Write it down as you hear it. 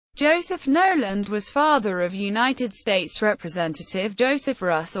Joseph Knowland was father of United States Representative Joseph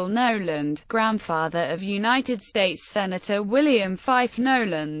Russell Knowland, grandfather of United States Senator William Fife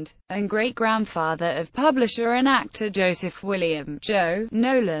Knowland, and great-grandfather of publisher and actor Joseph William (Joe)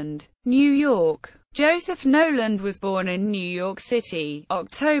 Knowland. New York. Joseph Knowland was born in New York City,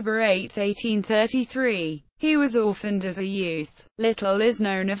 October 8, 1833. He was orphaned as a youth. Little is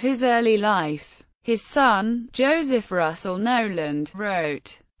known of his early life. His son, Joseph Russell Knowland,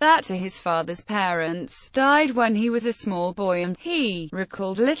 wrote that his father's parents died when he was a small boy and he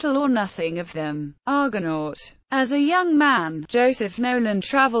recalled little or nothing of them. Argonaut. As a young man, Joseph Knowland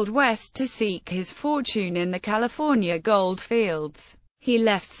traveled west to seek his fortune in the California gold fields. He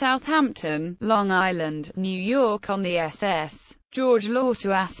left Southampton, Long Island, New York on the SS George Law to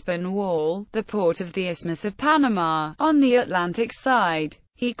Aspinwall, the port of the Isthmus of Panama, on the Atlantic side.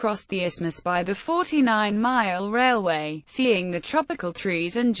 He crossed the isthmus by the 49-mile railway, seeing the tropical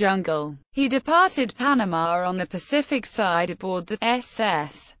trees and jungle. He departed Panama on the Pacific side aboard the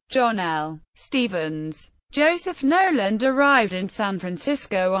SS John L. Stevens. Joseph Knowland arrived in San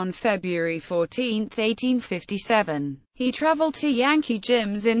Francisco on February 14, 1857. He traveled to Yankee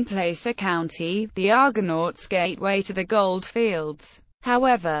Gyms in Placer County, the Argonaut's gateway to the gold fields.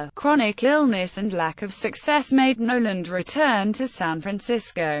 However, chronic illness and lack of success made Knowland return to San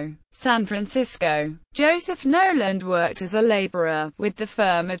Francisco. San Francisco. Joseph Knowland worked as a laborer with the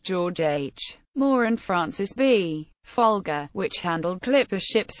firm of George H. Moore and Francis B. Folger, which handled clipper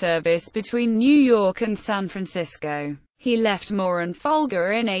ship service between New York and San Francisco. He left Moore and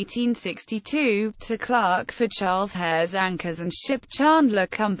Folger in 1862 to clerk for Charles Hare's Anchors and Ship Chandler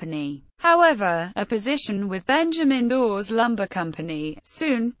Company. However, a position with Benjamin Dawes Lumber Company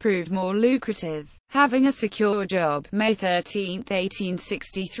soon proved more lucrative. Having a secure job, May 13,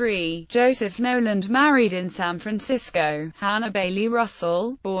 1863, Joseph Knowland married in San Francisco Hannah Bailey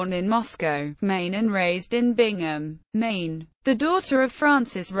Russell, born in Moscow, Maine and raised in Bingham, Maine, the daughter of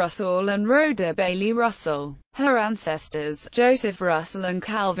Francis Russell and Rhoda Bailey Russell. Her ancestors, Joseph Russell and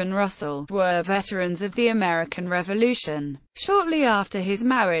Calvin Russell, were veterans of the American Revolution. Shortly after his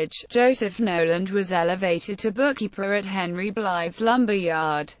marriage, Joseph Knowland was elevated to bookkeeper at Henry Blythe's lumber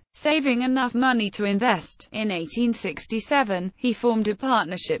yard. Saving enough money to invest, in 1867, he formed a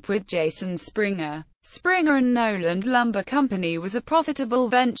partnership with Jason Springer. Springer and Knowland Lumber Company was a profitable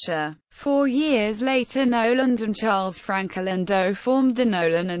venture. 4 years later, Knowland and Charles Franklin Doe formed the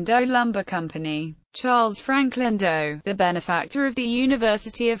Knowland & Doe Lumber Company. Charles Franklin Doe, the benefactor of the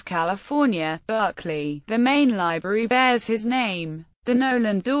University of California, Berkeley, the main library bears his name. The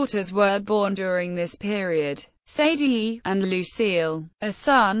Knowland daughters were born during this period. Sadie and Lucille. A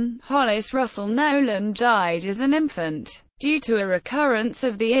son, Hollis Russell Knowland, died as an infant, due to a recurrence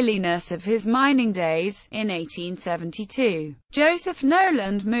of the illiness of his mining days, in 1872. Joseph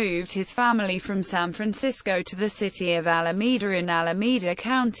Knowland moved his family from San Francisco to the city of Alameda in Alameda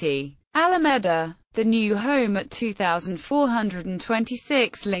County. Alameda. The new home at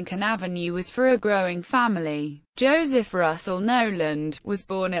 2426 Lincoln Avenue was for a growing family. Joseph Russell Knowland was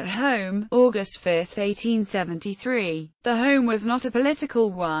born at home, August 5, 1873. The home was not a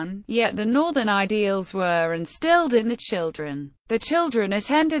political one, yet the Northern ideals were instilled in the children. The children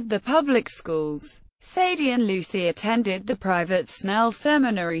attended the public schools. Sadie and Lucy attended the private Snell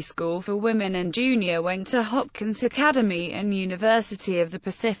Seminary School for Women and Junior went to Hopkins Academy and University of the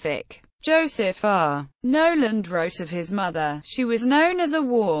Pacific. Joseph R. Knowland wrote of his mother, "She was known as a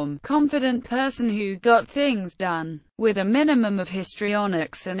warm, confident person who got things done, with a minimum of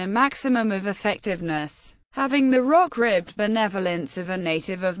histrionics and a maximum of effectiveness, having the rock-ribbed benevolence of a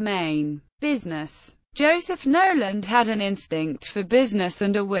native of Maine." Business. Joseph Knowland had an instinct for business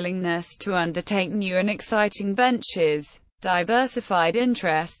and a willingness to undertake new and exciting ventures. Diversified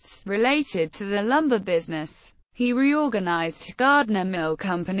interests related to the lumber business. He reorganized Gardner Mill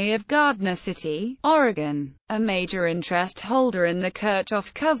Company of Gardner City, Oregon, a major interest holder in the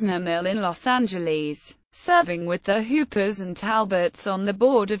Kirchhoff-Kuzner Mill in Los Angeles, serving with the Hoopers and Talbots on the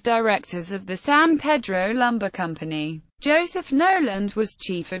board of directors of the San Pedro Lumber Company. Joseph Knowland was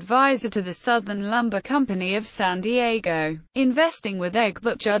chief advisor to the Southern Lumber Company of San Diego, investing with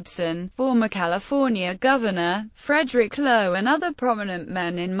Egbert Judson, former California Governor, Frederick Lowe and other prominent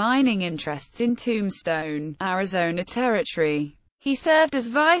men in mining interests in Tombstone, Arizona Territory. He served as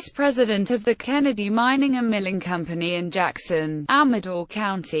vice president of the Kennedy Mining and Milling Company in Jackson, Amador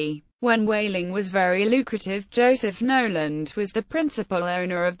County. When whaling was very lucrative, Joseph Knowland was the principal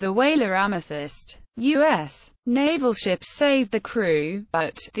owner of the whaler Amethyst. U.S. naval ships saved the crew,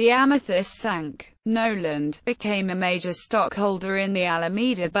 but the Amethyst sank. Knowland became a major stockholder in the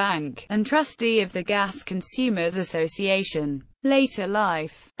Alameda Bank, and trustee of the Gas Consumers Association. Later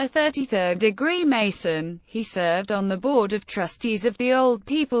life. A 33rd-degree Mason, he served on the board of trustees of the Old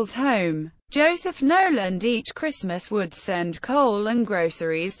People's Home. Joseph Knowland each Christmas would send coal and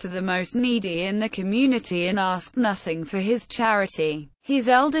groceries to the most needy in the community and asked nothing for his charity. His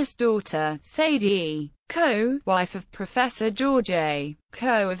eldest daughter, Sadie Coe, wife of Professor George A.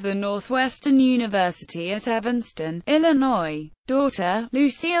 Coe of the Northwestern University at Evanston, Illinois, daughter,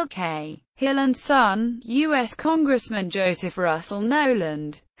 Lucille K. Hill, and son, U.S. Congressman Joseph Russell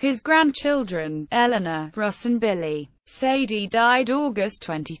Knowland. His grandchildren, Eleanor, Russ and Billy. Sadie died August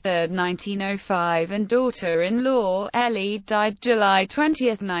 23, 1905, and daughter-in-law, Ellie, died July 20,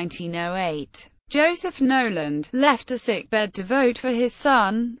 1908. Joseph Knowland left a sickbed to vote for his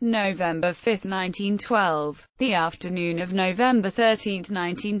son, November 5, 1912. The afternoon of November 13,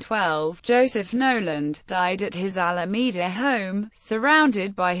 1912, Joseph Knowland died at his Alameda home,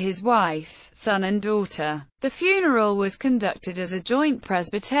 surrounded by his wife, son and daughter. The funeral was conducted as a joint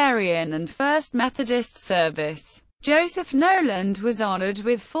Presbyterian and First Methodist service. Joseph Knowland was honored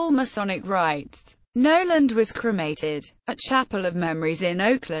with full Masonic rites. Knowland was cremated at Chapel of Memories in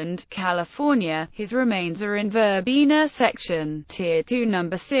Oakland, California. His remains are in Verbena Section, Tier 2 No.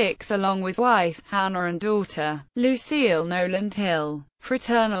 6, along with wife, Hannah, and daughter, Lucille Knowland Hill.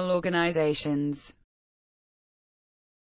 Fraternal organizations.